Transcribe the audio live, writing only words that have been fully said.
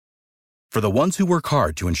For the ones who work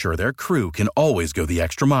hard to ensure their crew can always go the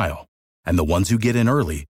extra mile, and the ones who get in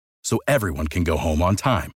early so everyone can go home on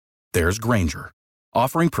time, there's Grainger,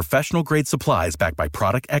 offering professional-grade supplies backed by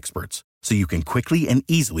product experts so you can quickly and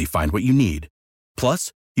easily find what you need.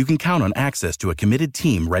 Plus, you can count on access to a committed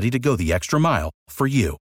team ready to go the extra mile for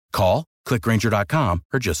you. Call, click Grainger.com,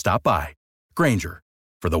 or just stop by. Grainger,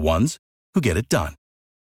 for the ones who get it done.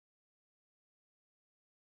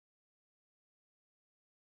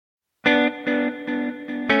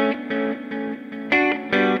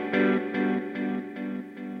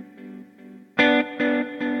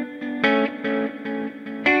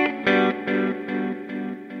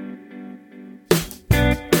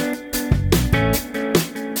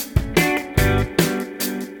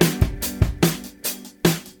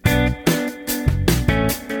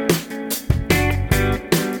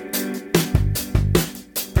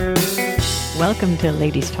 Welcome to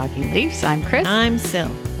Ladies Talking Leafs. I'm Chris. I'm Sil.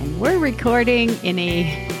 And we're recording in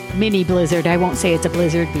a mini blizzard. I won't say it's a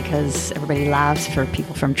blizzard because everybody laughs for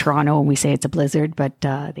people from Toronto when we say it's a blizzard, but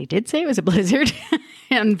they did say it was a blizzard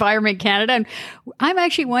in Environment Canada. And I'm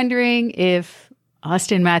actually wondering if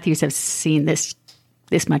Austin Matthews has seen this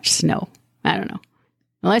much snow. I don't know.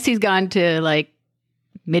 Unless he's gone to like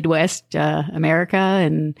Midwest America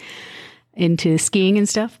and into skiing and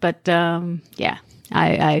stuff. But yeah.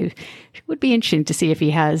 I would be interesting to see if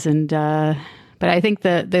he has, but I think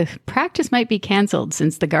the practice might be canceled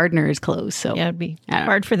since the Gardiner is closed. So yeah, it'd be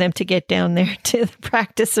hard for them to get down there to the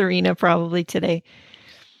practice arena probably today.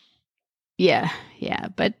 Yeah,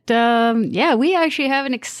 but yeah, we actually have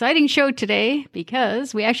an exciting show today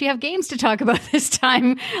because we actually have games to talk about this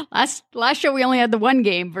time. Last show we only had the one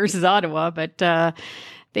game versus Ottawa, but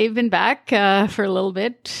they've been back for a little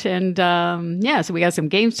bit. And yeah, so we got some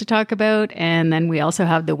games to talk about. And then we also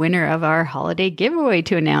have the winner of our holiday giveaway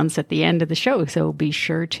to announce at the end of the show. So be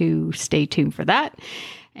sure to stay tuned for that.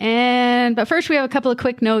 But first, we have a couple of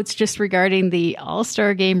quick notes just regarding the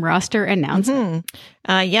All-Star Game roster announcement.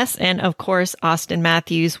 Yes, and of course, Austin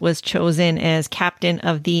Matthews was chosen as captain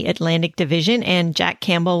of the Atlantic Division, and Jack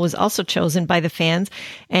Campbell was also chosen by the fans,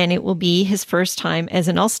 and it will be his first time as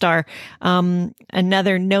an All-Star.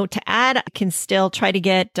 Another note to add, I can still try to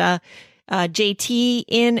get JT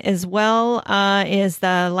in as well as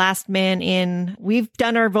the last man in. We've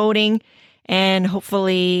done our voting. And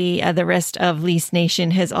hopefully the rest of Leafs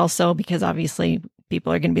Nation has also, because obviously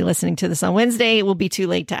people are going to be listening to this on Wednesday. It will be too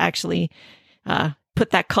late to actually put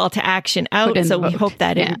that call to action out. So we hope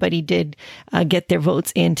that everybody did get their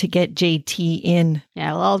votes in to get JT in.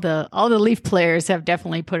 Yeah, well, all the Leaf players have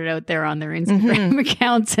definitely put it out there on their Instagram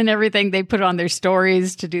accounts and everything. They put on their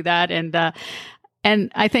stories to do that. And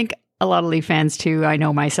I think a lot of Leaf fans too, I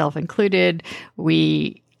know myself included,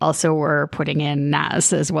 we also were putting in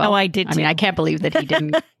Nas as well. Oh, I did. I mean, I can't believe that he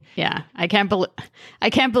didn't. Yeah, I can't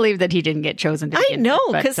believe that he didn't get chosen. I know,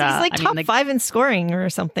 because he's like top 5 in scoring or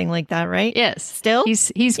something like that, right? Yes, still he's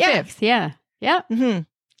fifth. Yeah.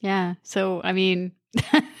 Yeah. So I mean,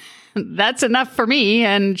 that's enough for me,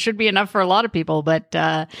 and should be enough for a lot of people. But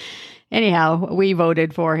anyhow, we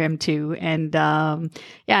voted for him too, and yeah,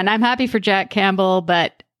 and I'm happy for Jack Campbell,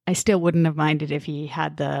 but I still wouldn't have minded if he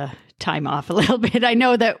had the time off a little bit. I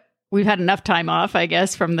know that we've had enough time off, I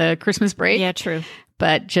guess, from the Christmas break. Yeah, true.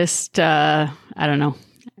 But just, I don't know.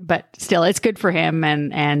 But still, it's good for him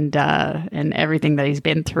and everything that he's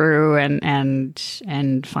been through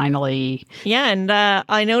and finally. Yeah, and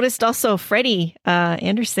I noticed also Freddie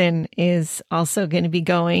Anderson is also going to be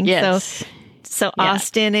going. Yes. So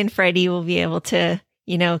Austin and Freddie will be able to,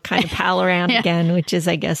 kind of pal around again, which is,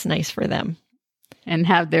 I guess, nice for them. And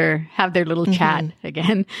have their little chat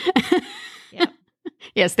again. Yeah.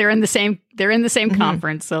 Yes, they're in the same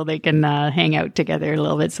conference, so they can hang out together a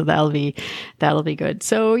little bit. So that'll be good.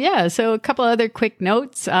 So yeah, so a couple other quick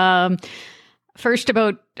notes. First,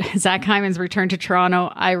 about Zach Hyman's return to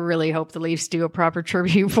Toronto. I really hope the Leafs do a proper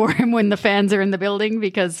tribute for him when the fans are in the building,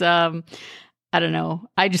 because I don't know.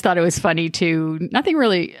 I just thought it was funny too. Nothing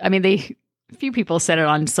really. I mean, a few people said it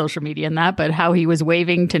on social media and that, but how he was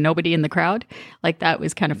waving to nobody in the crowd. Like, that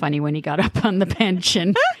was kind of funny when he got up on the bench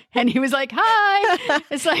and he was like, hi.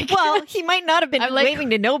 It's like, well, he might not have been waving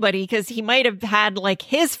to nobody, because he might have had like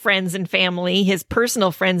his friends and family, his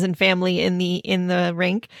personal friends and family in the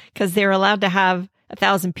rink, because they're allowed to have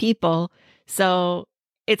 1,000 people. So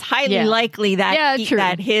it's highly likely that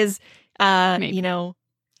that his,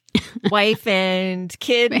 wife and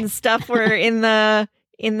kid and stuff were in the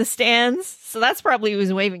stands. So that's probably who he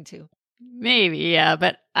was waving to. Maybe, yeah.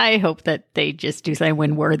 But I hope that they just do something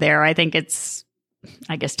when we're there. I think it's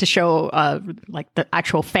I guess to show like the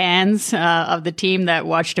actual fans of the team that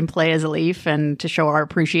watched him play as a Leaf, and to show our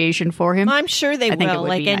appreciation for him. I'm sure they will.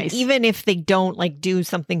 Like, and nice. Even if they don't like do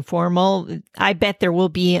something formal, I bet there will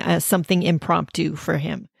be something impromptu for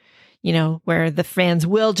him. You know, where the fans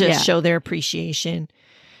will just show their appreciation.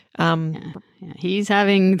 They're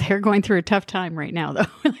going through a tough time right now, though.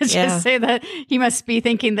 Let's just say that he must be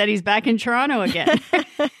thinking that he's back in Toronto again.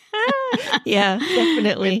 Yeah,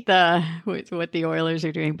 definitely. With what the Oilers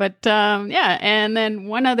are doing. But and then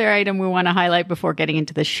one other item we want to highlight before getting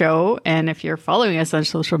into the show. And if you're following us on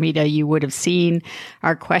social media, you would have seen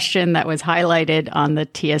our question that was highlighted on the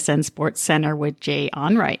TSN Sports Center with Jay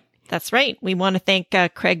Onrait. That's right. We want to thank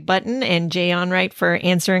Craig Button and Jay Onrait for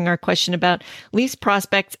answering our question about Leafs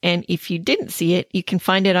prospects. And if you didn't see it, you can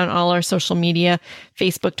find it on all our social media,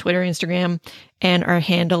 Facebook, Twitter, Instagram. And our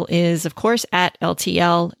handle is, of course, at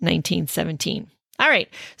LTL1917. All right.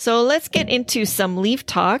 So let's get into some Leaf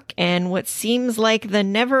talk and what seems like the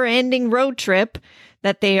never-ending road trip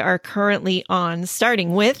that they are currently on,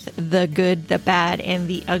 starting with the good, the bad, and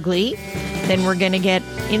the ugly. Then we're going to get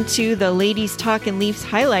into the Ladies Talkin' Leafs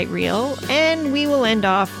highlight reel, and we will end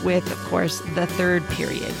off with, of course, the third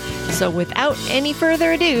period. So without any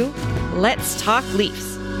further ado, let's talk Leafs.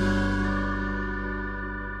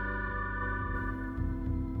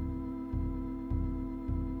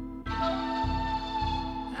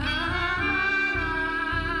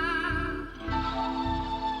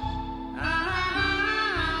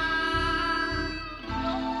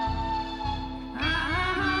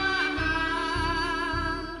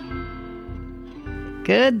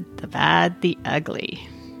 Good, the bad, the ugly.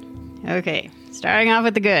 Okay, starting off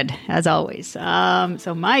with the good, as always.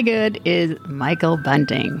 So my good is Michael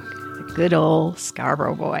Bunting, the good old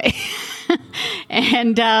Scarborough boy.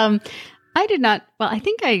 And I did not, well, I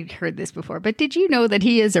think I heard this before, but did you know that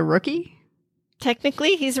he is a rookie?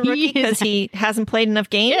 Technically, he's a rookie because he hasn't played enough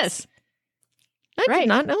games? Yes. I did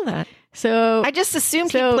not know that. So I just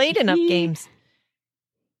assumed he played enough games.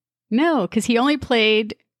 No, because he only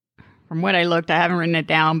played... From what I looked, I haven't written it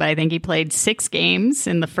down, but I think he played 6 games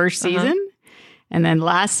in the first season. And then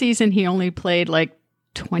last season, he only played like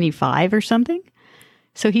 25 or something.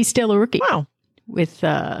 So he's still a rookie. Wow. With,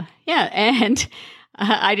 and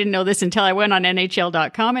I didn't know this until I went on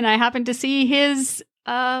NHL.com and I happened to see his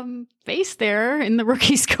face there in the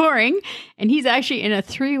rookie scoring. And he's actually in a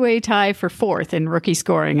 3-way tie for 4th in rookie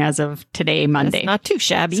scoring as of today, Monday. That's not too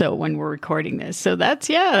shabby. So when we're recording this. So that's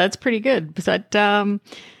pretty good. But,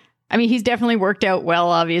 I mean, he's definitely worked out well,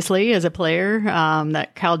 obviously, as a player.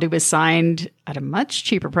 That Kyle Dubas signed at a much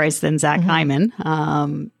cheaper price than Zach Hyman.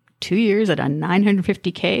 2 years at a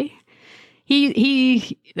 $950K.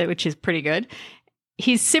 Which is pretty good.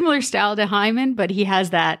 He's similar style to Hyman, but he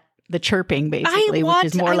has the chirping, basically, which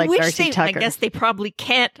is more like Darcy Tucker. I guess they probably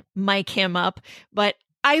can't mic him up, but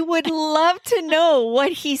I would love to know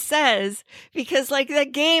what he says, because like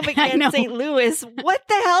that game against St. Louis, what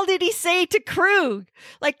the hell did he say to Krug?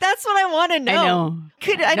 Like, that's what I want to know.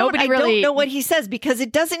 I know. I don't know what he says, because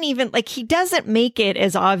it doesn't even, like, he doesn't make it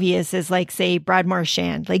as obvious as, like, say, Brad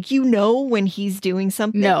Marchand. Like, you know when he's doing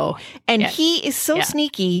something. No. And he is so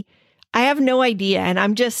sneaky. I have no idea. And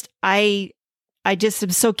I just am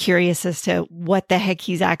so curious as to what the heck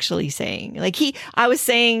he's actually saying. Like I was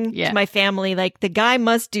saying to my family, like, the guy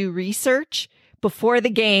must do research before the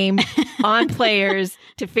game on players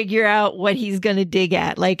to figure out what he's going to dig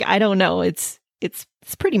at. Like, I don't know. It's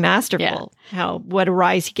pretty masterful what a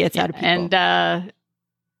rise he gets out of people. And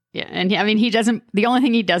he doesn't. The only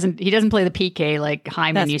thing he doesn't play the PK like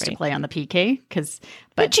Hyman used to play on the PK.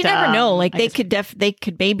 But you never know. Like they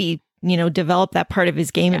could maybe, develop that part of his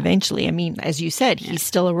game eventually. I mean, as you said, he's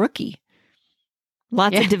still a rookie.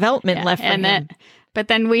 Lots of development left for him. But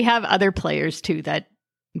then we have other players too that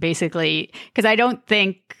basically, because I don't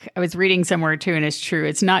think, I was reading somewhere too, and it's true,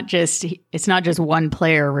 it's not just one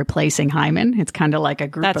player replacing Hyman. It's kind of like a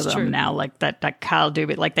group of them now, like that Kyle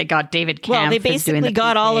Dubas, like they got David Kampf. Well, they basically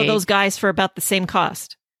got all of those guys for about the same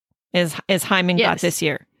cost as Hyman got this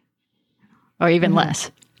year. Or even less.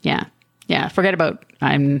 Yeah. Yeah, forget about,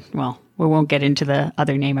 we won't get into the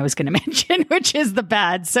other name I was going to mention, which is the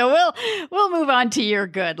bad. So we'll move on to your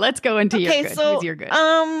good. Let's go into your good. So, who's your good?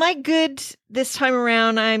 My good this time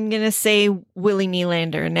around, I'm going to say Willie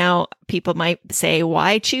Nylander. Now, people might say,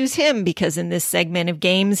 why choose him? Because in this segment of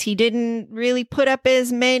games, he didn't really put up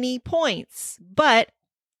as many points. But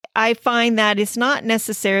I find that it's not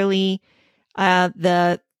necessarily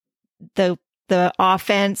the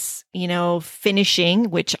offense, finishing,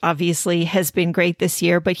 which obviously has been great this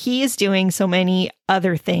year, but he is doing so many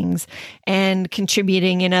other things and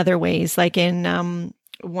contributing in other ways, like in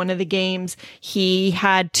one of the games, he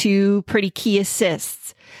had 2 pretty key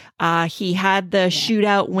assists. He had the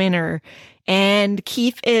shootout winner, and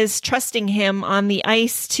Keefe is trusting him on the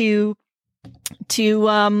ice to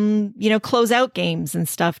close out games and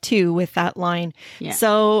stuff too with that line. Yeah.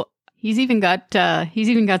 So he's even got some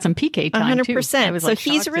PK time 100%. Too. So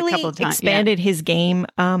he's really expanded his game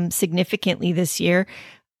significantly this year.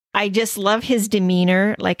 I just love his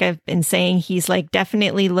demeanor. Like I've been saying, he's like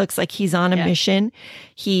definitely looks like he's on a mission.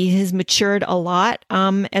 He has matured a lot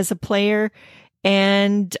as a player.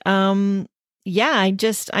 And I'm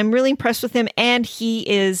really impressed with him. And he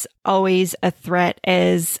is always a threat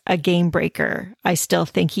as a game breaker. I still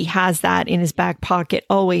think he has that in his back pocket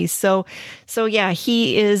always. So yeah,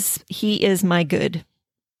 he is my good.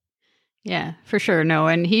 Yeah, for sure. No,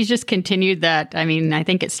 and he's just continued that. I mean, I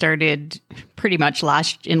think it started pretty much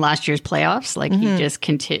last year's playoffs. Like he just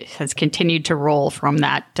has continued to roll from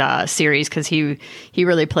that series because he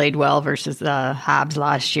really played well versus the Habs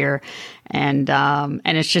last year, and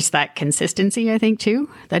it's just that consistency. I think too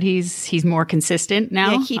that he's more consistent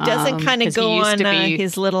now. Yeah, he doesn't kind of go on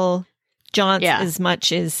his little jaunts as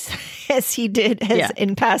much as he did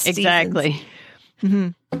in past seasons. Exactly.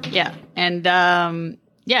 Yeah, and.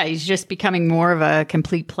 Yeah, he's just becoming more of a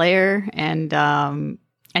complete player, and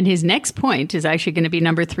his next point is actually going to be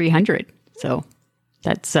number 300. So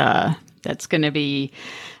that's going to be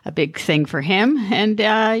a big thing for him. And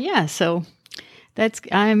so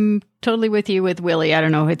I'm totally with you with Willie. I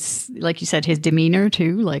don't know. It's like you said, his demeanor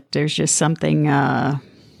too. Like there's just something I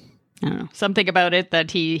don't know, something about it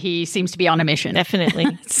that he seems to be on a mission. Definitely.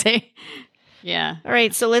 Say, yeah. All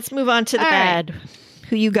right, so let's move on to the bad. Right.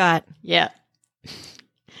 Who you got? Yeah.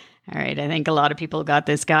 All right, I think a lot of people got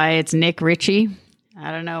this guy. It's Nick Ritchie.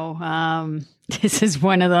 I don't know. This is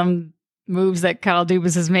one of them moves that Kyle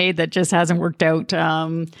Dubas has made that just hasn't worked out.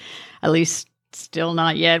 At least still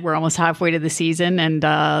not yet. We're almost halfway to the season,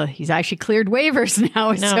 and he's actually cleared waivers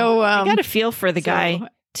now. No, so I got a feel for the guy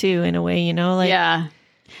too, in a way.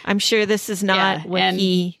 I'm sure this is not what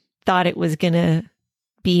he thought it was going to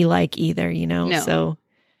be like either.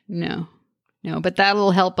 No, but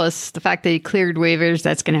that'll help us. The fact that he cleared waivers,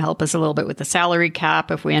 that's going to help us a little bit with the salary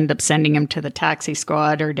cap if we end up sending him to the taxi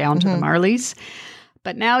squad or down to the Marlies.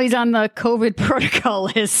 But now he's on the COVID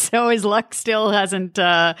protocol list, so his luck still hasn't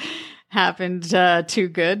happened too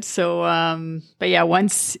good. So, but yeah,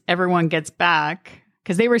 once everyone gets back,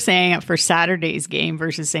 because they were saying for Saturday's game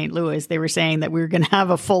versus St. Louis, they were saying that we were going to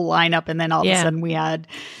have a full lineup, and then all of a sudden we had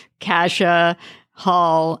Kasha,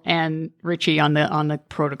 Hall, and Ritchie on the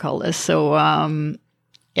protocol list. So,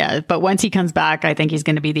 but once he comes back, I think he's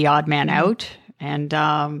going to be the odd man out. And,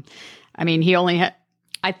 I mean, he only had,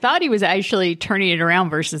 I thought he was actually turning it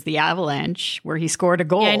around versus the Avalanche where he scored a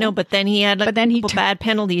goal. Yeah, I know, but then he had bad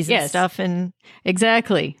penalties and stuff. And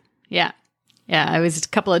exactly. Yeah. Yeah. It was a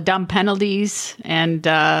couple of dumb penalties and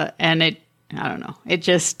it, I don't know. It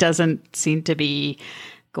just doesn't seem to be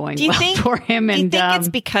going for him. Do you think it's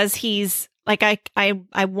because he's, like,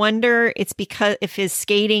 I wonder it's because if his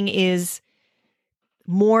skating is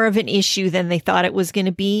more of an issue than they thought it was going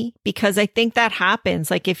to be, because I think that happens.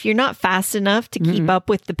 Like if you're not fast enough to keep up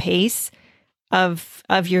with the pace of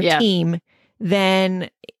your team, then,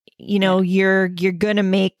 you're going to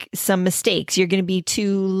make some mistakes. You're going to be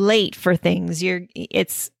too late for things. You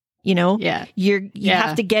have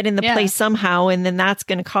to get in the play somehow. And then that's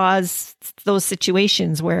going to cause those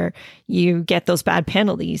situations where you get those bad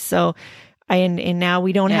penalties. So, and now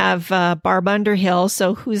we don't have Barb Underhill,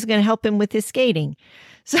 so who's going to help him with his skating?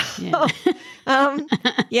 So,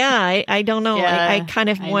 I don't know. I kind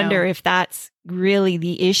of wonder if that's really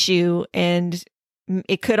the issue, and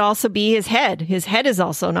it could also be his head. His head is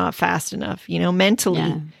also not fast enough,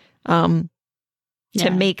 mentally, to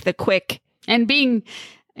make the quick and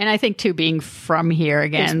I think too, being from here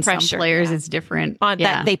again, pressure, some players it's different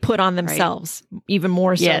that they put on themselves even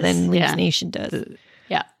more so than Leafs Nation does.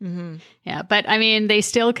 Yeah. Yeah. But I mean, they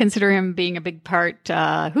still consider him being a big part.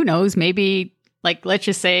 Who knows? Maybe, like, let's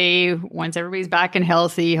just say once everybody's back and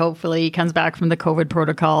healthy, hopefully he comes back from the COVID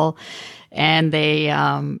protocol and they,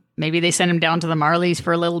 maybe they send him down to the Marlies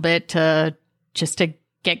for a little bit to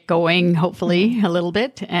get going, hopefully a little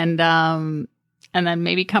bit. And then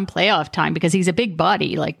maybe come playoff time, because he's a big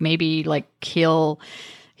body, like maybe like he'll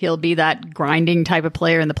be that grinding type of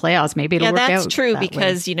player in the playoffs. Maybe it'll work out. That's true,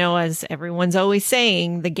 because, as everyone's always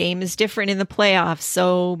saying, the game is different in the playoffs.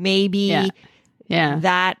 So maybe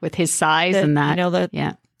that with his size and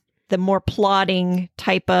that, the more plodding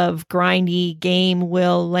type of grindy game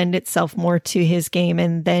will lend itself more to his game,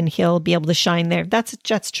 and then he'll be able to shine there. That's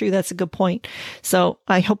true. That's a good point. So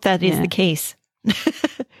I hope that is the case.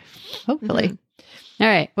 Hopefully. All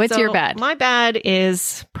right. What's your bad? My bad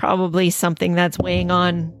is probably something that's weighing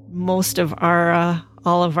on most of our,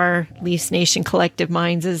 all of our Leafs Nation collective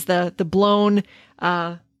minds is the blown,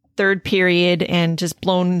 third period and just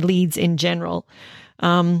blown leads in general.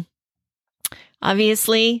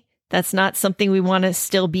 Obviously that's not something we want to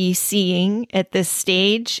still be seeing at this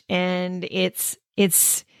stage. And it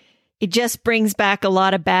just brings back a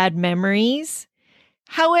lot of bad memories.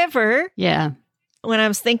 However, when I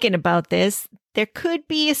was thinking about this, there could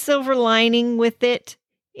be a silver lining with it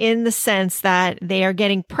in the sense that they are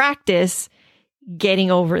getting practice getting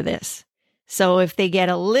over this. So if they get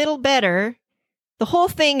a little better, the whole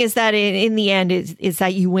thing is that in the end is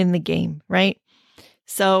that you win the game, right?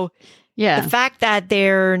 So the fact that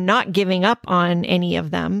they're not giving up on any of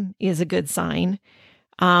them is a good sign.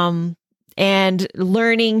 And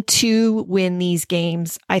learning to win these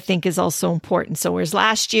games, I think, is also important. So whereas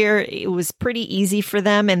last year it was pretty easy for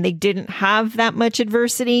them and they didn't have that much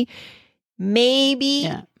adversity, maybe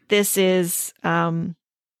this is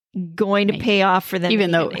going to pay off for them.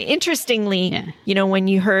 Even though, interestingly, you know, when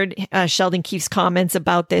you heard Sheldon Keefe's comments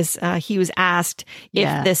about this, he was asked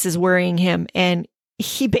if this is worrying him. And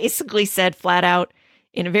he basically said flat out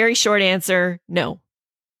in a very short answer, no.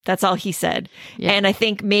 That's all he said. And I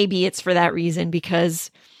think maybe it's for that reason because,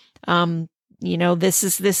 you know, this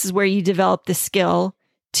is where you develop the skill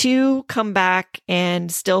to come back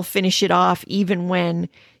and still finish it off, even when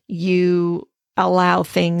you allow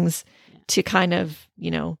things to kind of, you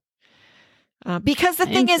know, because the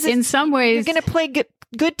thing is, in some ways, you're going to play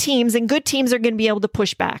good teams and good teams are going to be able to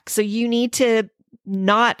push back. So you need to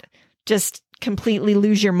not just completely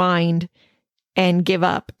lose your mind and give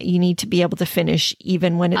up. You need to be able to finish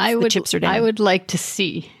even when the chips are down. I would like to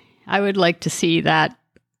see that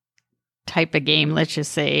type of game. Let's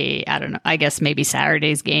just say, I don't know, I guess maybe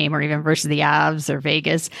Saturday's game or even versus the Avs or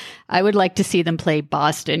Vegas. I would like to see them play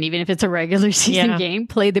Boston, even if it's a regular season game,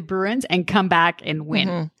 play the Bruins and come back and win.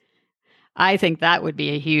 Mm-hmm. I think that would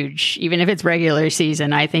be a huge, even if it's regular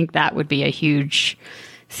season, I think that would be a huge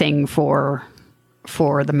thing for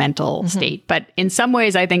the mental state. But in some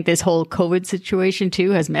ways, I think this whole COVID situation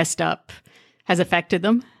too has affected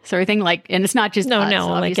them. Sort of thing. Like, and it's not just us,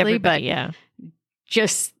 obviously, like but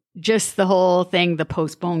just the whole thing, the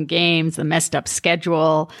postponed games, the messed up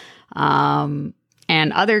schedule, and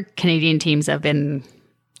other Canadian teams have been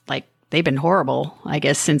they've been horrible, I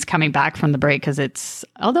guess, since coming back from the break. Because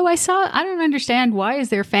although I don't understand why is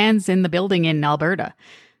there fans in the building in Alberta.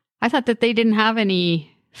 I thought that they didn't have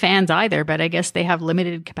any fans either, but I guess they have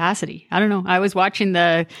limited capacity. I don't know. I was watching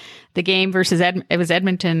the game versus it was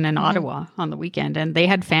Edmonton and Ottawa on the weekend, and they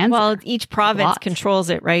had fans. Well, each province controls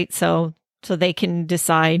it, right? So they can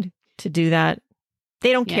decide to do that.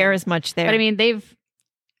 They don't care as much there. But I mean,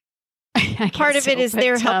 part of it is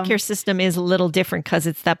their healthcare system is a little different because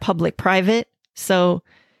it's that public-private. So,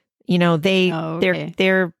 you know,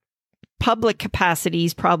 their public capacity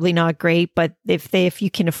is probably not great, but if you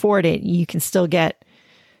can afford it, you can still get,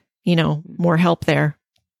 you know, more help there.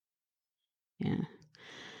 Yeah.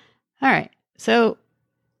 All right. So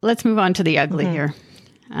let's move on to the ugly here.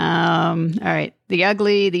 All right. The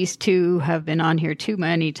ugly, these two have been on here too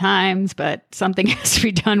many times, but something has to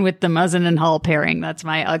be done with the Muzzin and Hall pairing. That's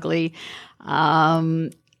my ugly.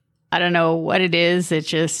 I don't know what it is. It's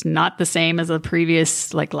just not the same as the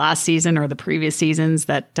previous, like last season or the previous seasons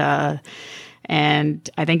and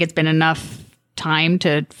I think it's been enough time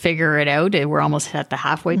to figure it out. We're almost at the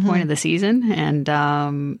halfway point of the season,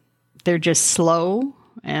 and they're just slow.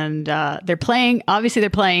 And they're playing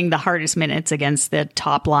the hardest minutes against the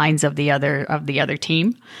top lines of the other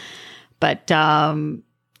team. But I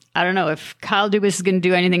don't know if Kyle Dubas is going to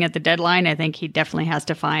do anything at the deadline. I think he definitely has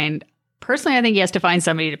to find. Personally, I think he has to find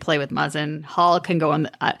somebody to play with Muzzin. Hall can go on.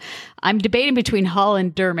 I'm debating between Hall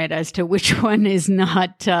and Dermott as to which one is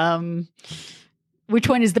not. Which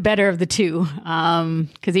one is the better of the two?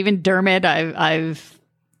 Because even Dermott, I've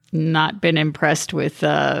not been impressed with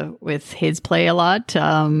his play a lot.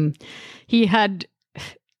 He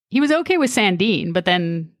was okay with Sandin, but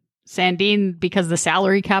then Sandin, because of the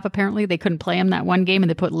salary cap, apparently they couldn't play him that one game and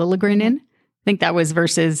they put Liljegren in. I think that was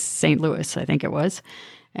versus St. Louis. I think it was.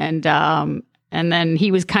 And then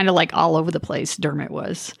he was kind of like all over the place. Dermott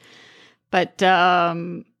was, but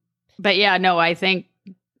yeah, no, I think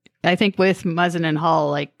with Muzzin and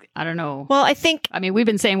Hall, like, I don't know. Well, we've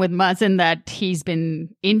been saying with Muzzin that he's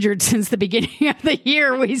been injured since the beginning of the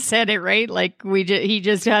year. We said it, right? Like he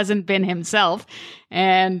just hasn't been himself.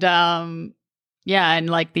 And, and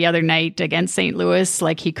like the other night against St. Louis,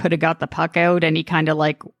 like he could have got the puck out and he kind of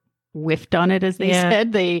like whiffed on it, as they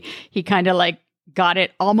said. He kind of like got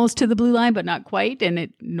it almost to the blue line, but not quite. And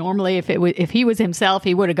it normally, if he was himself,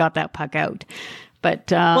 he would have got that puck out.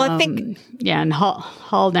 But I think and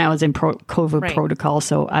Hall now is in COVID protocol,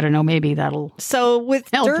 so I don't know. Maybe that'll. So with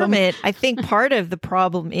help Dermott, him. I think part of the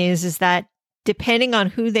problem is that depending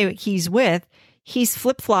on who he's with, he's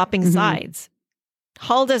flip flopping sides.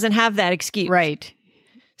 Hall doesn't have that excuse, right?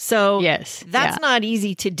 So yes, that's not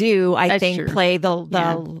easy to do. I think true. Play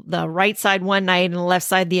the right side one night and the left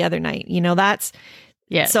side the other night. That's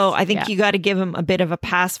yes. So I think you got to give him a bit of a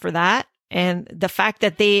pass for that. And the fact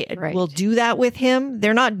that they will do that with him,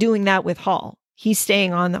 they're not doing that with Hall. He's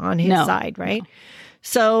staying on his side, right? No.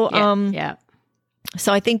 So,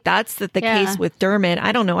 so I think that's the case with Dermott.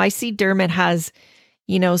 I don't know. I see Dermott has,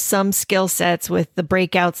 some skill sets with the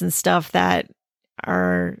breakouts and stuff that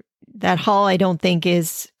Hall I don't think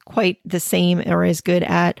is quite the same or as good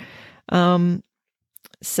at.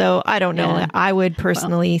 So I don't know. I would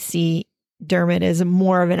personally see Dermott as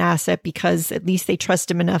more of an asset because at least they trust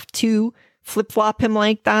him enough to flip-flop him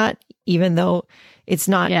like that, even though it's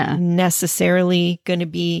not necessarily going to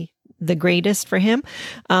be the greatest for him.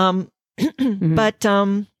 But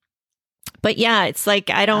yeah, it's like,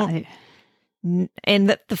 I don't,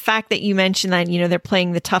 and the fact that you mentioned that, they're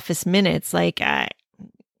playing the toughest minutes, like,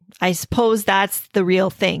 I suppose that's the real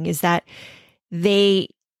thing is that they,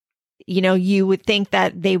 you would think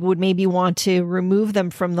that they would maybe want to remove them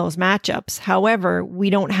from those matchups. However, we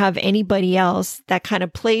don't have anybody else that kind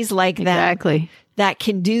of plays like them that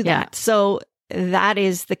can do that. Yeah. So that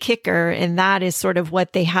is the kicker. And that is sort of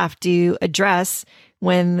what they have to address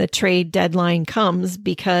when the trade deadline comes,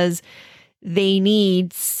 because they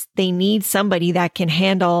need somebody that can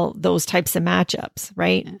handle those types of matchups.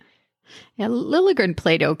 Right. Yeah. Liljegren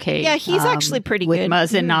played okay. Yeah. He's actually pretty with good.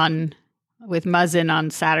 With Muzzin on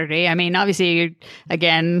Saturday. I mean, obviously,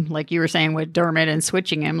 again, like you were saying with Dermott and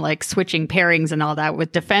switching him, like switching pairings and all that.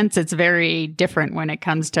 With defense, it's very different when it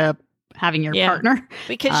comes to having your partner.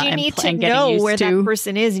 Because you need to know where that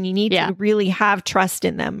person is and you need to really have trust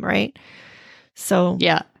in them, right? So,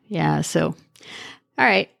 yeah. So, all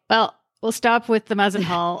right. Well, we'll stop with the Muzzin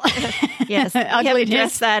Hall. Yes, we have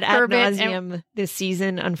addressed that ad nauseum this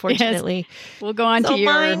season, unfortunately. Yes. We'll go on to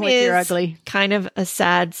your ugly. Kind of a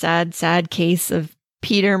sad case of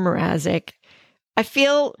Peter Mrazek. I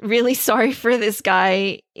feel really sorry for this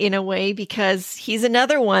guy in a way because he's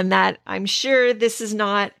another one that I'm sure this is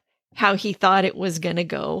not how he thought it was going to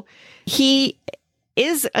go. He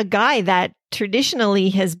is a guy that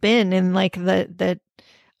traditionally has been in like the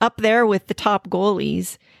up there with the top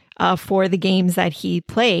goalies for the games that he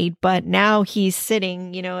played, but now he's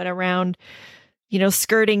sitting, at around,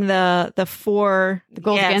 skirting the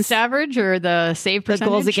goals against average or the save percentage,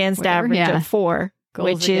 the goals against average of 4,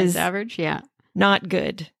 which is average, not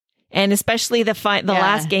good. And especially the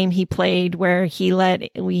last game he played where he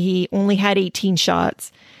only had 18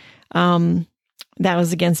 shots. That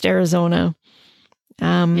was against Arizona.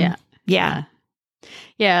 No,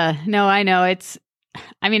 I know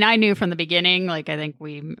I knew from the beginning, like I think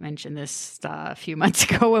we mentioned this a few months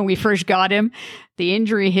ago when we first got him, the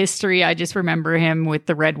injury history. I just remember him with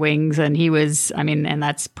the Red Wings and he was, and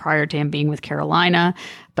that's prior to him being with Carolina,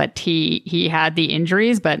 but he had the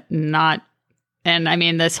injuries, but not, and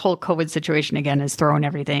this whole COVID situation again has thrown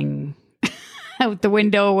everything out the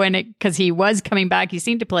window because he was coming back. He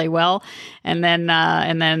seemed to play well. And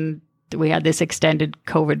then we had this extended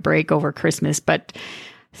COVID break over Christmas, but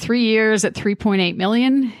 3 years at $3.8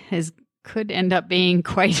 million could end up being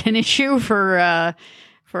quite an issue for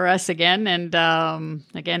us again. And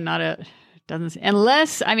again,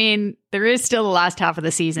 unless there is still the last half of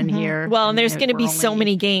the season here. Well, and there's going to be so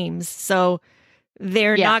many games, so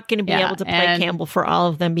they're not going to be able to play Campbell for all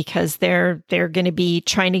of them because they're going to be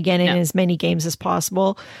trying to get in as many games as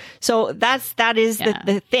possible. So that is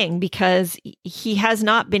the thing, because he has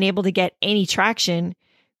not been able to get any traction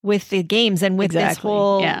with the games and with this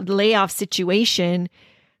whole layoff situation.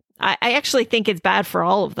 I actually think it's bad for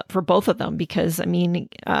all of them, for both of them, because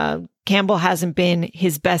Campbell hasn't been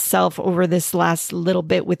his best self over this last little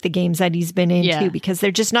bit with the games that he's been in too, because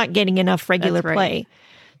they're just not getting enough regular play.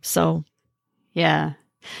 So, and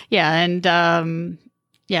I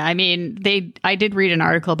did read an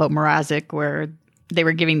article about Mrazek where they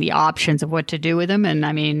were giving the options of what to do with him,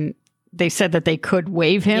 and they said that they could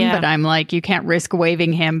waive him, but I'm like, you can't risk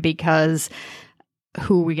waiving him because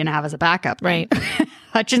who are we going to have as a backup? Right.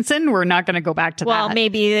 Hutchinson, we're not going to go back to that. Well,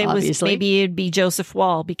 maybe it'd be Joseph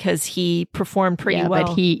Wall because he performed pretty well.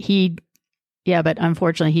 But but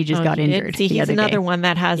unfortunately he just got injured. He's another one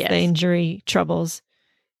that has the injury troubles.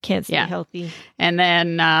 Can't stay healthy. And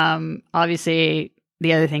then obviously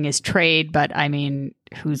the other thing is trade, but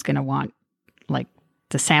who's going to want like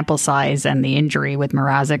the sample size and the injury with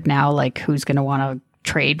Mrazek now, like who's going to want to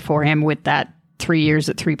trade for him with that 3 years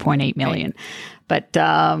at $3.8 million. Right.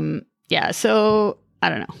 But yeah, so I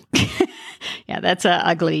don't know. Yeah, that's an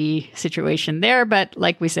ugly situation there. But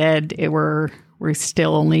like we said, we're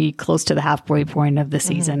still only close to the halfway point of the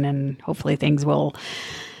season, and hopefully things will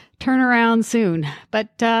turn around soon. But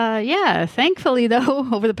yeah, thankfully, though,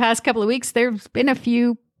 over the past couple of weeks, there's been a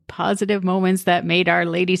few positive moments that made our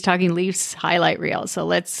Ladies Talking Leafs highlight reel. So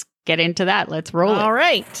let's get into that. Let's roll it. All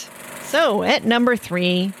right. So at number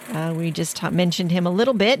 3, we just mentioned him a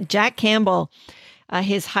little bit, Jack Campbell.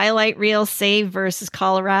 His highlight reel save versus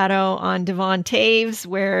Colorado on Devon Toews,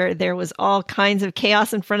 where there was all kinds of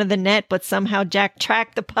chaos in front of the net, but somehow Jack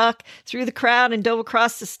tracked the puck through the crowd and dove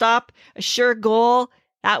across to stop a sure goal.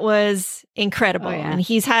 That was incredible. Oh, yeah. And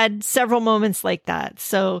he's had several moments like that.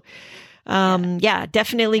 So, yeah,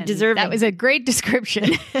 definitely deserving. That was a great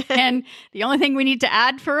description. And the only thing we need to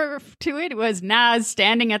add to it was Naz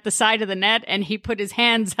standing at the side of the net, and he put his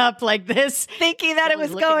hands up like this, thinking that it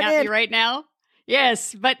was going at in me right now.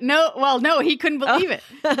 Yes, but no, he couldn't believe it.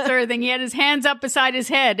 Sort of thing. He had his hands up beside his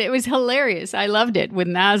head. It was hilarious. I loved it with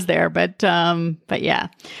Naz there. But yeah,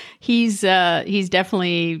 he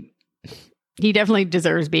definitely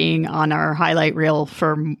deserves being on our highlight reel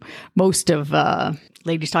for most of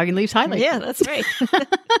Ladies Talking Leafs highlights. Yeah, that's right.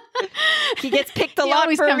 He gets picked a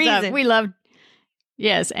lot for a reason. Up. We loved,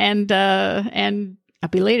 yes, and a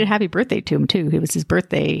belated happy birthday to him too. It was his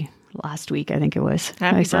birthday last week, I think it was.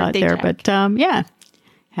 I saw it there, Jack. But yeah,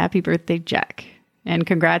 happy birthday, Jack. And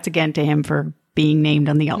congrats again to him for being named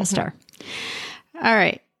on the All-Star. All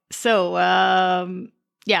right. So,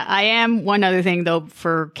 yeah, I am one other thing though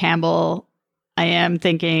for Campbell. I am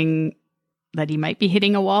thinking that he might be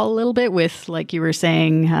hitting a wall a little bit with, like you were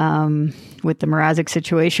saying, with the Mrazek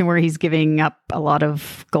situation where he's giving up a lot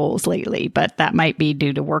of goals lately, but that might be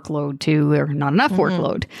due to workload too, or not enough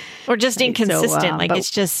workload. Or just inconsistent. So,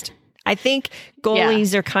 it's just, I think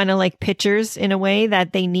goalies are kind of like pitchers in a way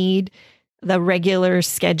that they need the regular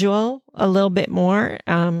schedule a little bit more.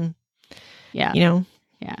 Yeah. You know?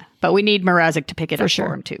 Yeah. But we need Mrazek to pick it up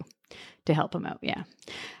for him too, to help him out. Yeah.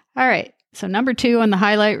 All right. So number 2 on the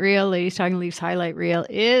highlight reel, Ladies Talking Leafs highlight reel,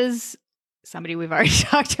 is somebody we've already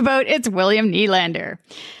talked about. It's William Nylander.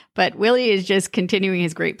 But Willie is just continuing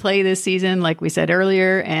his great play this season, like we said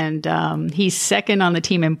earlier. And he's second on the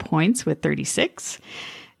team in points with 36.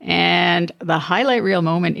 And the highlight reel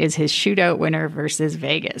moment is his shootout winner versus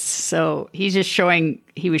Vegas. So he was showing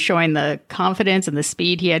the confidence and the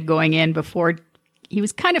speed he had going in before. He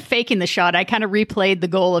was kind of faking the shot. I kind of replayed the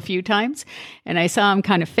goal a few times, and I saw him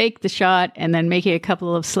kind of fake the shot and then making a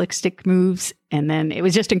couple of slick stick moves. And then it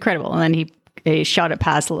was just incredible. And then he shot it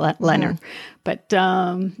past Leonard. But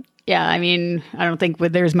yeah, I mean, I don't think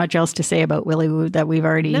there's much else to say about Willie that we've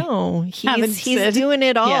already. No, he's doing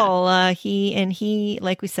it all. Yeah. He,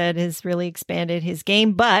 like we said, has really expanded his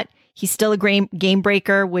game, but he's still a game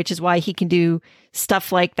breaker, which is why he can do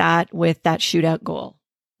stuff like that with that shootout goal.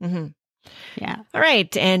 Mm-hmm. Yeah. All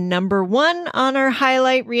right. And number 1 on our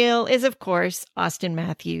highlight reel is, of course, Austin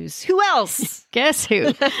Matthews. Who else? Guess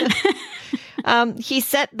who? He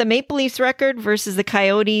set the Maple Leafs record versus the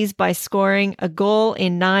Coyotes by scoring a goal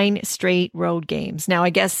in 9 straight road games. Now,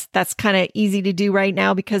 I guess that's kind of easy to do right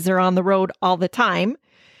now because they're on the road all the time.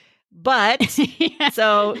 But yeah.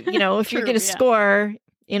 So, if you're going to score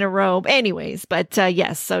in a row, anyways, but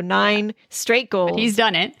yes, so 9 straight goals. But he's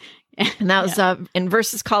done it. And that was in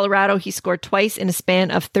versus Colorado. He scored twice in a span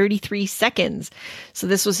of 33 seconds. So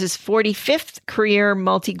this was his 45th career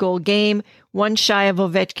multi-goal game, one shy of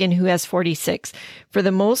Ovechkin, who has 46. For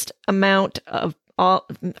the most amount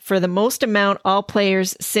all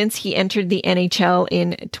players since he entered the NHL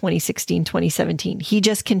in 2016-2017. He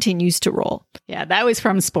just continues to roll. Yeah, that was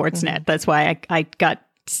from Sportsnet. That's why I got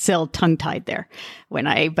still tongue-tied there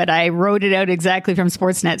but I wrote it out exactly from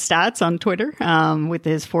Sportsnet stats on Twitter with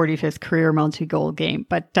his 45th career multi-goal game.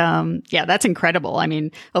 But yeah, that's incredible. I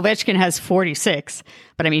mean, Ovechkin has 46,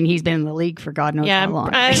 but I mean, he's been in the league for God knows how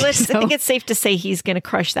long. I think it's safe to say he's going to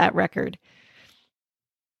crush that record.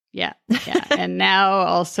 Yeah. And now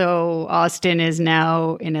also Austin is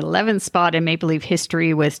now in 11th spot in Maple Leaf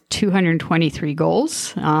history with 223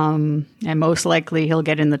 goals. And most likely he'll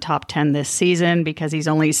get in the top 10 this season because he's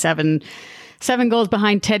only seven goals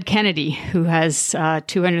behind Ted Kennedy, who has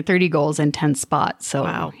 230 goals in 10 spots. So,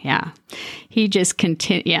 wow. Yeah, he just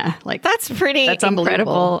continues. Yeah, like that's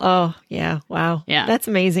incredible. Oh, yeah. Wow. Yeah. That's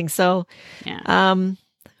amazing. So,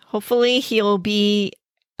 hopefully he'll be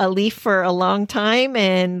a Leaf for a long time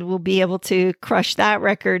and we'll be able to crush that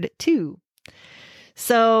record too.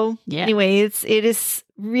 So anyway, it is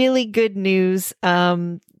really good news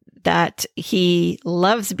that he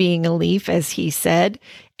loves being a Leaf, as he said,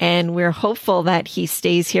 and we're hopeful that he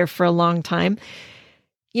stays here for a long time.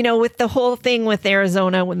 You know, with the whole thing with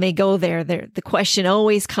Arizona, when they go there, the question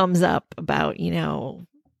always comes up about, you know,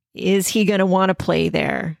 is he going to want to play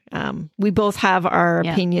there? We both have our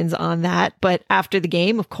opinions on that. But after the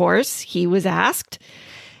game, of course, he was asked.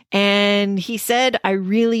 And he said, I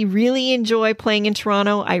really, really enjoy playing in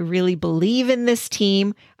Toronto. I really believe in this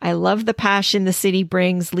team. I love the passion the city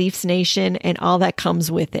brings, Leafs Nation, and all that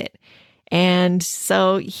comes with it. And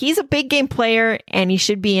so he's a big game player and he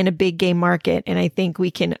should be in a big game market. And I think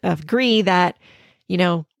we can agree that, you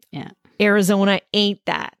know, Arizona ain't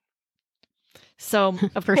that. So,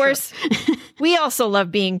 of course, we also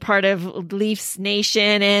love being part of Leafs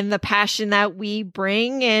Nation and the passion that we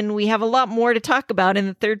bring. And we have a lot more to talk about in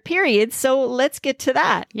the third period. So let's get to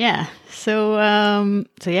that. Yeah. So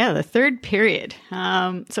the third period.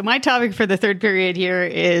 So my topic for the third period here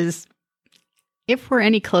is if we're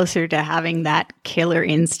any closer to having that killer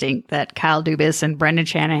instinct that Kyle Dubas and Brendan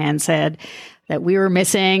Shanahan said that we were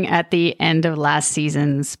missing at the end of last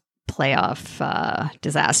season's playoff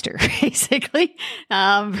disaster, basically,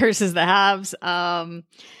 versus the Habs.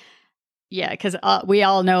 Because we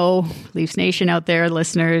all know, Leafs Nation out there,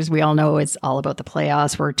 listeners, we all know it's all about the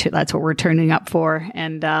playoffs. That's what we're turning up for.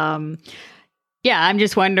 And I'm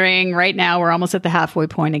just wondering, right now, we're almost at the halfway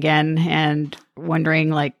point again, and wondering,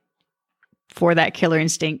 like, for that killer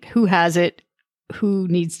instinct, who has it? Who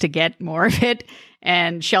needs to get more of it?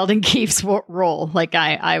 And Sheldon Keefe's role. Like,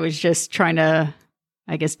 I was just trying to,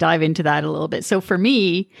 I guess, dive into that a little bit. So for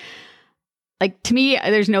me, like, to me,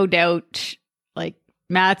 there's no doubt, like,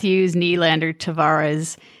 Matthews, Nylander,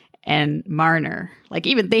 Tavares, and Marner, like,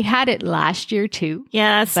 even they had it last year too.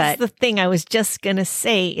 Yeah, that's the thing I was just going to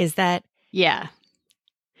say is that,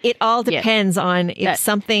 it all depends on if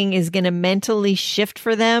something is going to mentally shift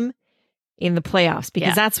for them in the playoffs,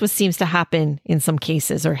 because that's what seems to happen in some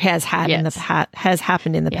cases, or has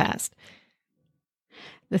happened in the past.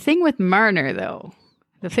 The thing with Marner, though,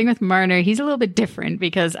 he's a little bit different,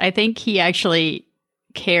 because I think he actually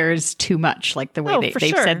cares too much, like the way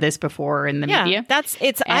they've said this before in the media.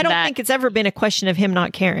 I don't think it's ever been a question of him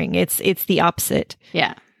not caring. It's the opposite.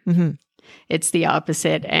 Yeah. Mm-hmm. It's the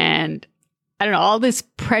opposite. And I don't know, all this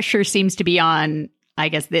pressure seems to be on, I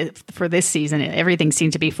guess, for this season, everything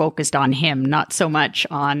seems to be focused on him, not so much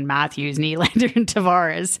on Matthews, Nylander, and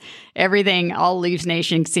Tavares. Everything, all Leafs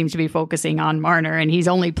Nation seems to be focusing on Marner, and he's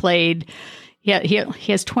only played, he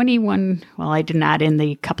has 21, well, I didn't add in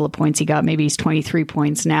the couple of points he got, maybe he's 23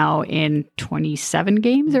 points now in 27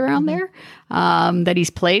 games around there that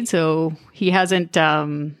he's played, so he hasn't,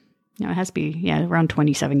 it has to be, around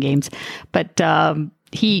 27 games, but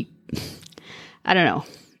I don't know,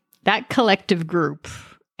 that collective group.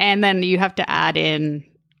 And then you have to add in,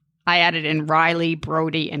 I added in Riley,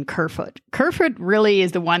 Brody, and Kerfoot. Kerfoot really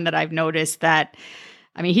is the one that I've noticed that,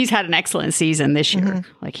 I mean, he's had an excellent season this year.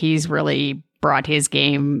 Mm-hmm. Like, he's really brought his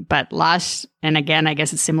game. But and again, I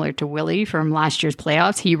guess it's similar to Willie from last year's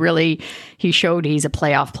playoffs. He showed he's a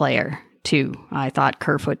playoff player too. I thought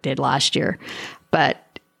Kerfoot did last year.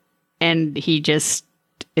 And he just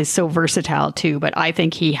is so versatile too. But I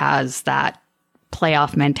think he has that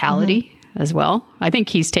playoff mentality as well. I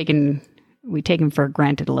think we take him for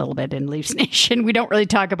granted a little bit in Leafs Nation. We don't really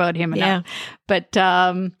talk about him enough. But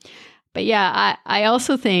I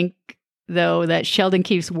also think, though, that Sheldon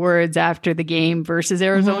Keefe's words after the game versus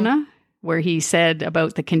Arizona, where he said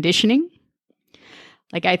about the conditioning,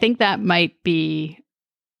 like, I think that might be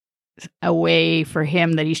a way for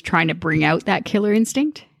him that he's trying to bring out that killer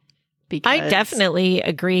instinct. I definitely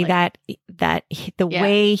agree that the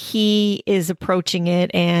way he is approaching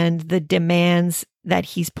it and the demands that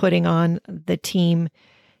he's putting on the team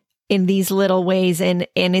in these little ways, and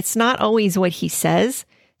it's not always what he says.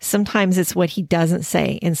 Sometimes it's what he doesn't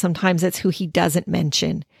say, and sometimes it's who he doesn't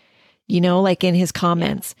mention. You know, like in his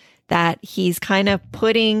comments, that he's kind of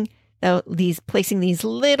placing these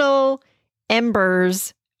little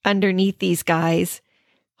embers underneath these guys,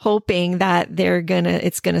 hoping that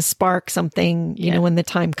it's gonna spark something, you know, when the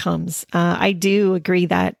time comes. I do agree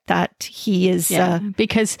that he is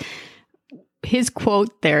because his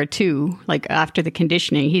quote there too, like after the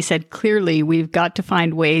conditioning, he said, clearly we've got to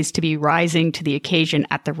find ways to be rising to the occasion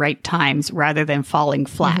at the right times rather than falling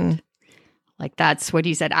flat. Mm-hmm. Like, that's what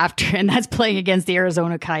he said after, and that's playing against the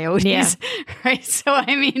Arizona Coyotes, right? So,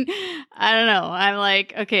 I mean, I don't know. I'm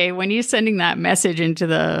like, okay, when you're sending that message into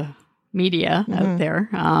the media out there,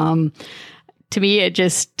 to me,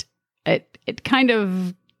 it kind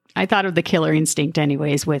of, I thought of the killer instinct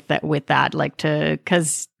anyways with that, like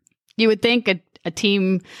because you would think a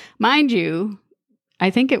team, mind you, I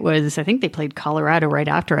think they played Colorado right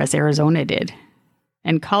after us, Arizona did.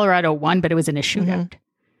 And Colorado won, but it was in a shootout. Mm-hmm.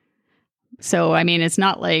 So, I mean, it's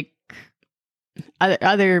not like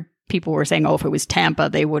other people were saying, oh, if it was Tampa,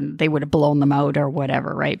 they would have blown them out or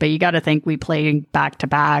whatever, right? But you got to think we played back to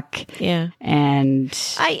back. Yeah. And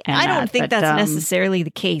I don't think that's necessarily the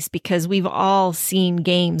case, because we've all seen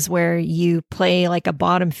games where you play like a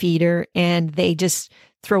bottom feeder and they just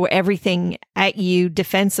throw everything at you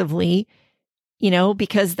defensively,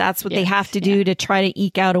 because that's what they have to do to try to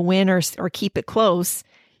eke out a win or keep it close.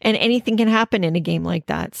 And anything can happen in a game like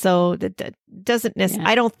that. So that doesn't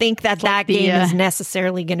necessarily, I don't think that game is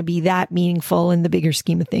necessarily going to be that meaningful in the bigger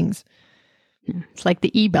scheme of things. It's like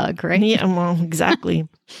the e-bug, right? Yeah, well, exactly.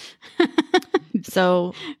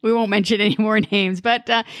 So we won't mention any more names, but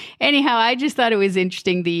anyhow, I just thought it was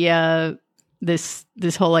interesting, this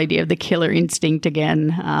whole idea of the killer instinct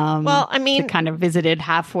again. Well, I mean, to kind of visit it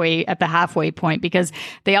at the halfway point, because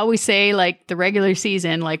they always say like the regular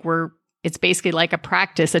season, like it's basically like a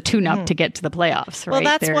practice, a tune-up to get to the playoffs, right? Well,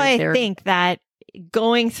 that's why I think that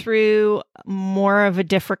going through more of a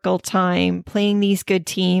difficult time, playing these good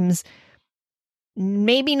teams,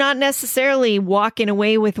 maybe not necessarily walking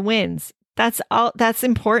away with wins. That's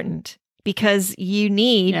important, because you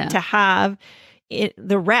need to have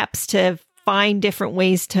the reps to find different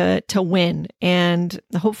ways to win. And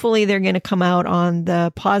hopefully they're going to come out on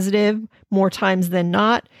the positive more times than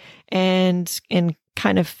not and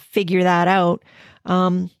kind of figure that out.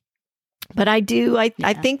 But I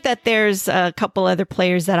think that there's a couple other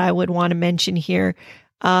players that I would want to mention here.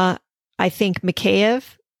 I think Mikheyev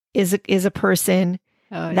is a person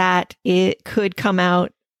that it could come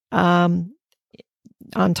out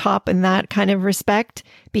on top in that kind of respect,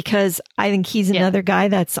 because I think he's another guy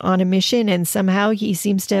that's on a mission, and somehow he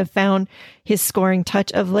seems to have found his scoring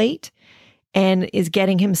touch of late and is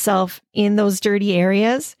getting himself in those dirty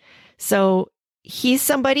areas. So he's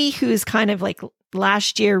somebody who's kind of like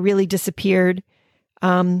last year really disappeared,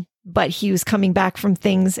 but he was coming back from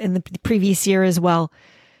things in the previous year as well.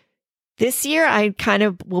 This year, I kind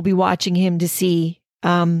of will be watching him to see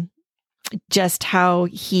just how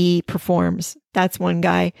he performs. That's one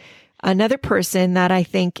guy. Another person that I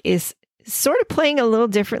think is sort of playing a little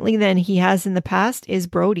differently than he has in the past is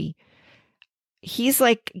Brody. He's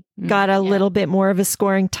like got a little bit more of a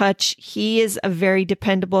scoring touch. He is a very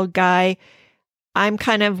dependable guy. I'm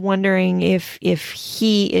kind of wondering if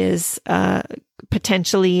he is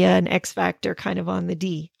potentially an X factor kind of on the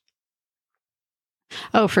D.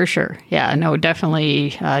 Oh, for sure. Yeah, no,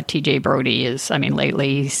 definitely. TJ Brody is, I mean,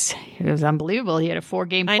 lately he was unbelievable. He had a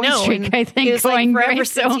 4-game point streak, I think. It was going like forever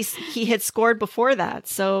since he had scored before that.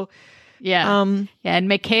 So, yeah. And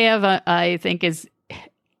Mikheyev, I think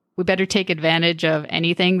we better take advantage of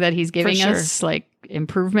anything that he's giving us, like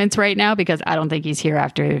improvements right now, because I don't think he's here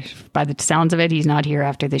after, by the sounds of it, he's not here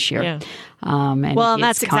after this year. Yeah. And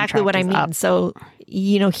that's exactly what I mean. Up. So,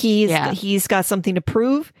 he's got something to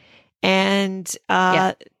prove. And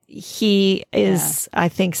he is, I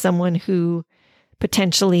think, someone who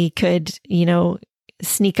potentially could,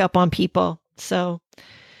 sneak up on people. So,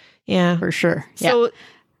 yeah. For sure. So,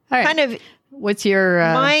 right. Kind of, what's your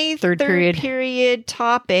my third period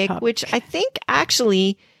topic, which I think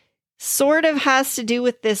actually sort of has to do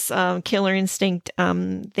with this killer instinct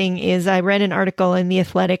thing, is I read an article in The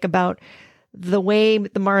Athletic about the way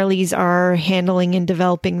the Marlies are handling and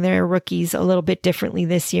developing their rookies a little bit differently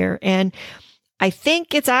this year. And I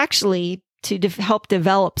think it's actually to help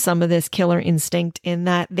develop some of this killer instinct, in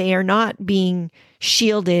that they are not being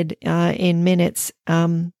shielded in minutes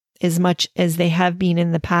as much as they have been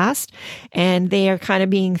in the past. And they are kind of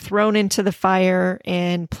being thrown into the fire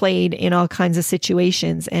and played in all kinds of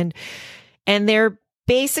situations. And they're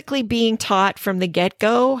basically being taught from the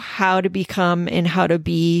get-go how to become and how to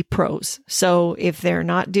be pros. So if they're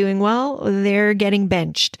not doing well, they're getting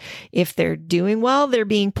benched. If they're doing well, they're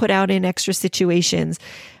being put out in extra situations.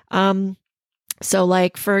 So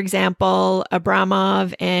like, for example,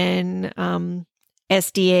 Abramov and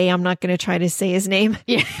SDA, I'm not going to try to say his name.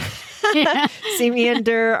 Yeah.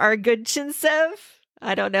 Semyondir Arguchintsev.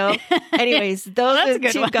 I don't know. Anyways, those are the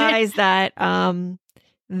two guys that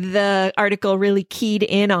the article really keyed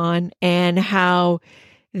in on, and how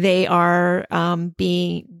they are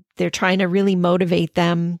they're trying to really motivate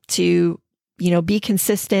them to, be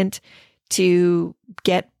consistent, to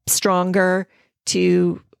get stronger,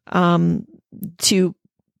 to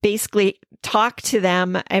basically talk to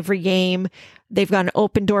them every game. They've got an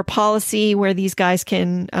open door policy where these guys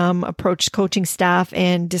can approach coaching staff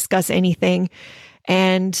and discuss anything.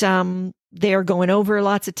 and they're going over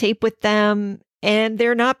lots of tape with them, and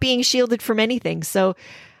they're not being shielded from anything. So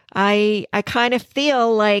I kind of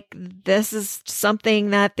feel like this is something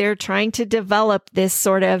that they're trying to develop, this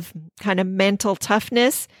sort of kind of mental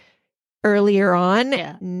toughness earlier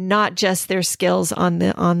on, not just their skills on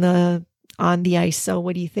the ice. So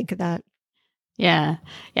what do you think of that? Yeah.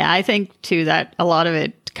 I think too that a lot of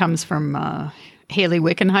it comes from Hayley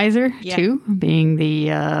Wickenheiser too, being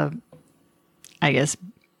the I guess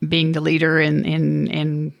being the leader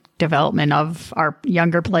in development of our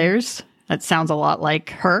younger players. That sounds a lot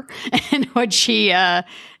like her and what she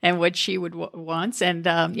would wants. And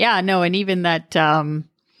and even that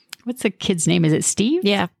what's the kid's name? Is it Steve?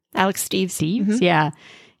 Yeah, Alex Steves. Steves. Mm-hmm.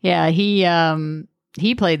 Yeah.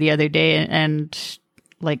 He played the other day, and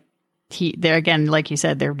like they're again, like you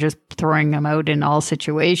said, they're just throwing him out in all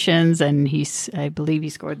situations, and I believe he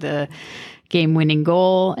scored the game-winning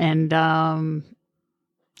goal. And I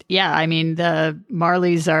mean, the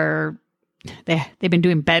Marlies they've been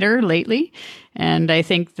doing better lately, and I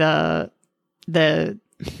think that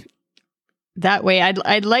way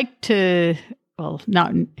I'd like to, well,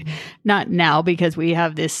 not now because we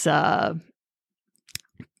have this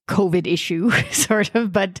COVID issue sort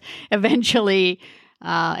of, but eventually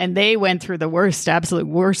and they went through the absolute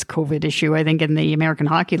worst COVID issue, I think, in the American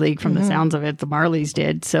Hockey League from the sounds of it. The Marlies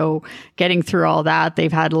did. So getting through all that,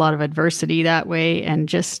 they've had a lot of adversity that way, and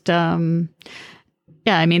just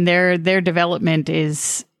I mean, their development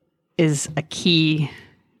is a key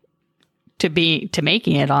to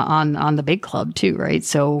making it on the big club too, right?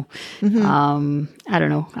 So, I don't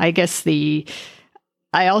know. I guess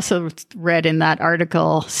I also read in that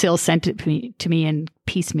article, Sil sent it to me in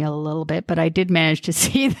piecemeal a little bit, but I did manage to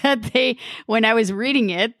see that when I was reading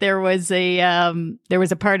it, there was a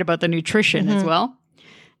part about the nutrition as well.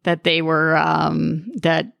 That they were,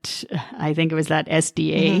 that I think it was that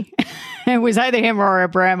SDA. It was either him or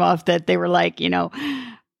Abramov that they were like,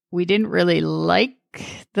 we didn't really like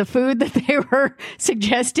the food that they were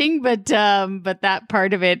suggesting, but that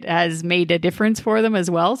part of it has made a difference for them as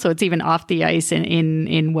well. So it's even off the ice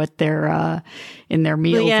in what they're in their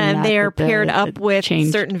meals. Yeah, and they're paired up with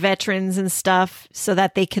certain veterans and stuff so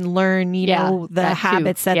that they can learn, the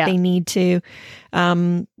habits that they need to,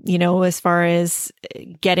 as far as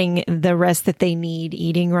getting the rest that they need,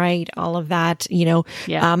 eating right, all of that, I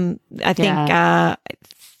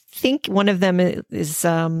think one of them is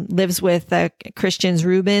lives with Christians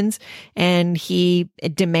Rubens, and he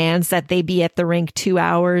demands that they be at the rink 2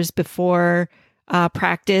 hours before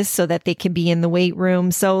practice so that they can be in the weight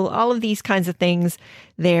room. So all of these kinds of things,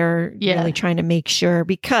 they're really trying to make sure,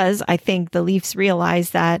 because I think the Leafs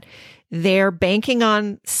realize that they're banking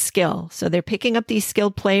on skill. So they're picking up these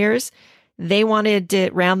skilled players. They wanted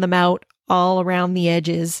to round them out all around the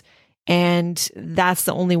edges. And that's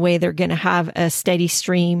the only way they're going to have a steady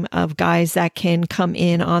stream of guys that can come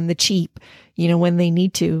in on the cheap, when they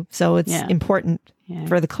need to. So it's important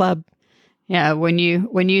for the club. Yeah. When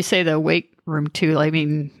you say the weight room too, I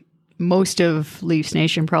mean, most of Leafs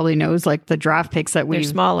Nation probably knows, like, the draft picks that they're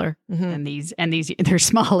smaller and these they're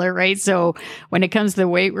smaller, right? So when it comes to the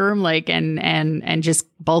weight room, like, and just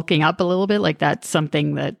bulking up a little bit, like, that's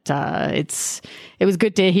something that it was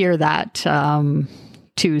good to hear that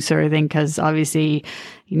too, sort of thing, because obviously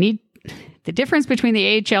you need the difference between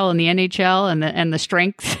the AHL and the NHL and the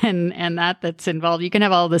strength and that's involved. You can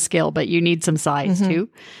have all the skill, but you need some size too.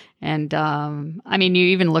 And I mean, you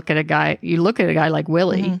even look at a guy like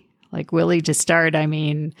Willie, like Willie to start. I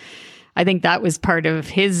mean, I think that was part of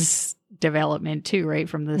his development too, right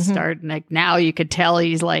from the start. And like now you could tell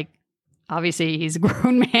he's like, obviously he's a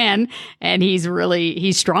grown man and he's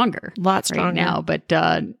stronger, a lot stronger right now, but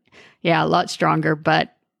a lot stronger.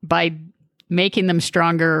 But by making them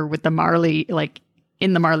stronger with the Marley, like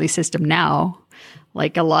in the Marley system now,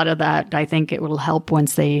 like a lot of that, I think it will help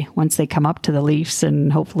once they come up to the Leafs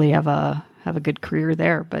and hopefully have a good career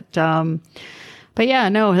there. But yeah,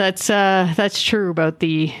 no, that's true about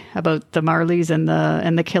the Marlies and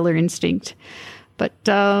the killer instinct. But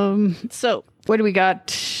so what do we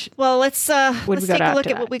got? Well, let's take a look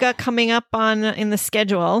at what we got coming up in the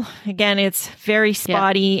schedule. Again, it's very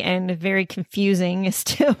spotty and very confusing as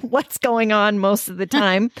to what's going on most of the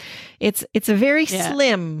time. It's a very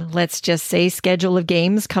slim, let's just say, schedule of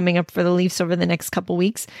games coming up for the Leafs over the next couple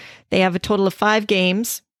weeks. They have a total of 5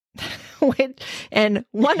 games. And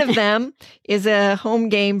one of them is a home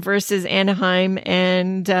game versus Anaheim,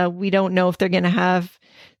 and we don't know if they're going to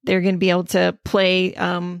be able to play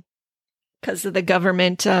because of the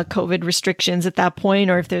government COVID restrictions at that point,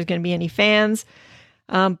 or if there's going to be any fans.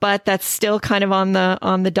 But that's still kind of on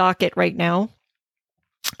the docket right now.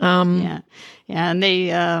 Yeah, and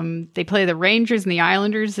they play the Rangers and the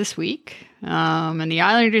Islanders this week. And the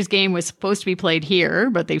Islanders game was supposed to be played here,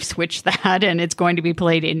 but they've switched that, and it's going to be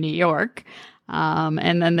played in New York.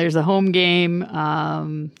 And then there's a home game.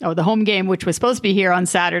 The home game, which was supposed to be here on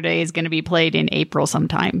Saturday, is going to be played in April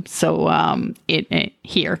sometime. So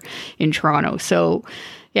here in Toronto. So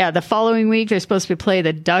yeah, the following week they're supposed to play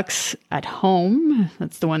the Ducks at home.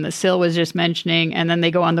 That's the one that Sil was just mentioning. And then they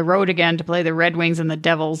go on the road again to play the Red Wings and the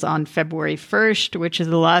Devils on February 1st, which is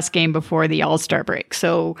the last game before the All-Star break.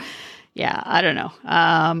 So yeah, I don't know.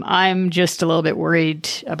 I'm just a little bit worried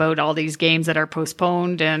about all these games that are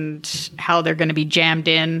postponed and how they're going to be jammed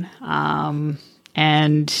in. And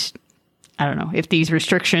I don't know if these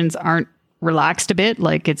restrictions aren't relaxed a bit,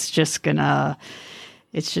 like it's just a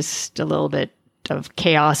little bit of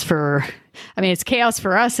chaos it's chaos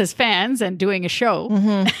for us as fans and doing a show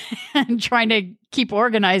and trying to keep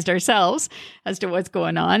organized ourselves as to what's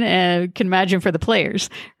going on. And can imagine for the players,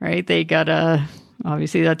 right? They gotta,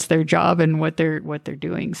 obviously that's their job and what they're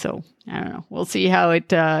doing. So I don't know. We'll see how it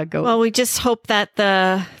goes. Well, we just hope that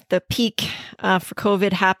the peak for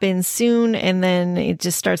COVID happens soon, and then it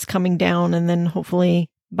just starts coming down, and then hopefully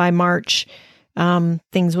by March,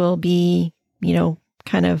 things will be,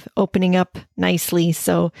 kind of opening up nicely.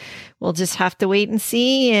 So we'll just have to wait and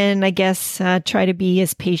see, and I guess try to be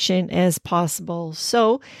as patient as possible.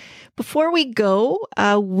 So before we go,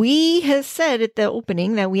 we have said at the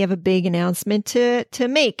opening that we have a big announcement to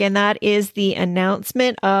make, and that is the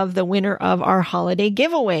announcement of the winner of our holiday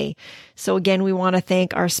giveaway. So again, we want to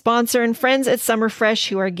thank our sponsor and friends at Summer Fresh,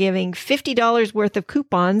 who are giving $50 worth of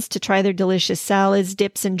coupons to try their delicious salads,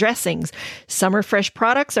 dips, and dressings. Summer Fresh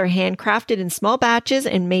products are handcrafted in small batches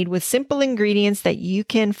and made with simple ingredients that you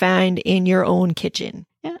can find in your own kitchen.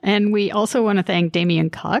 Yeah, and we also want to thank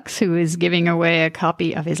Damien Cox, who is giving away a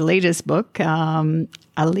copy of his latest book, A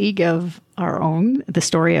League of Our Own, the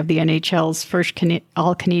story of the NHL's first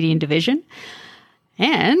all-Canadian division.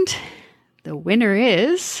 And the winner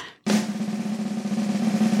is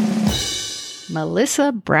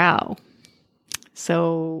Melissa Brow.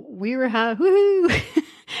 So we were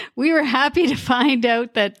we were happy to find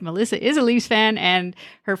out that Melissa is a Leafs fan and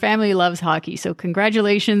her family loves hockey. So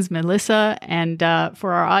congratulations, Melissa. And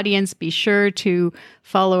for our audience, be sure to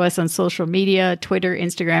follow us on social media, Twitter,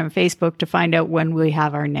 Instagram, and Facebook to find out when we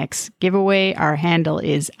have our next giveaway. Our handle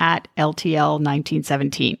is at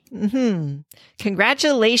LTL1917.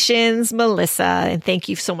 Congratulations, Melissa. And thank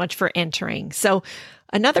you so much for entering. So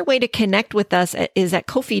another way to connect with us is at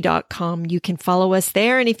Ko-fi.com. You can follow us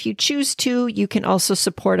there. And if you choose to, you can also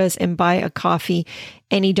support us and buy a coffee.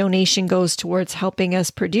 Any donation goes towards helping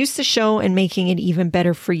us produce the show and making it even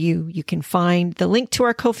better for you. You can find the link to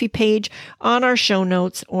our Ko-fi page on our show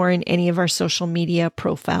notes or in any of our social media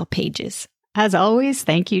profile pages. As always,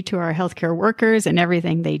 thank you to our healthcare workers and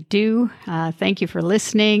everything they do. Thank you for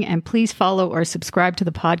listening. And please follow or subscribe to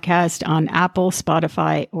the podcast on Apple,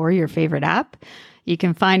 Spotify, or your favorite app. You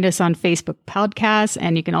can find us on Facebook Podcasts,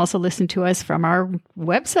 and you can also listen to us from our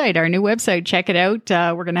website, our new website. Check it out.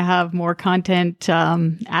 We're going to have more content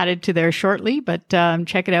added to there shortly, but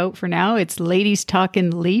check it out for now. It's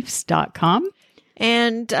ladiestalkinleafs.com.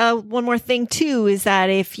 And one more thing, too, is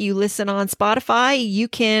that if you listen on Spotify, you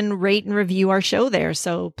can rate and review our show there.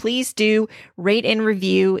 So please do rate and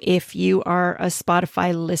review if you are a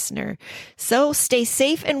Spotify listener. So stay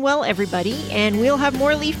safe and well, everybody. And we'll have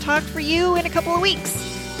more Leaf Talk for you in a couple of weeks.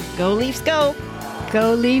 Go Leafs, go.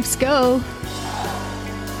 Go Leafs, go.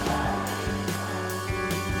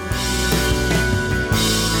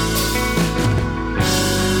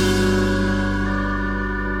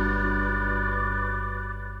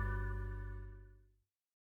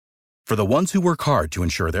 For the ones who work hard to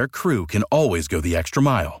ensure their crew can always go the extra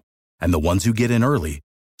mile, and the ones who get in early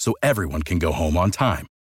so everyone can go home on time,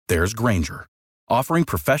 there's Grainger, offering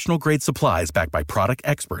professional-grade supplies backed by product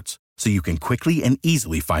experts so you can quickly and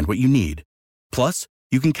easily find what you need. Plus,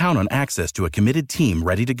 you can count on access to a committed team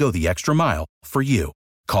ready to go the extra mile for you.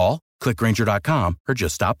 Call, click Grainger.com, or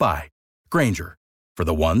just stop by. Grainger, for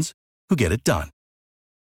the ones who get it done.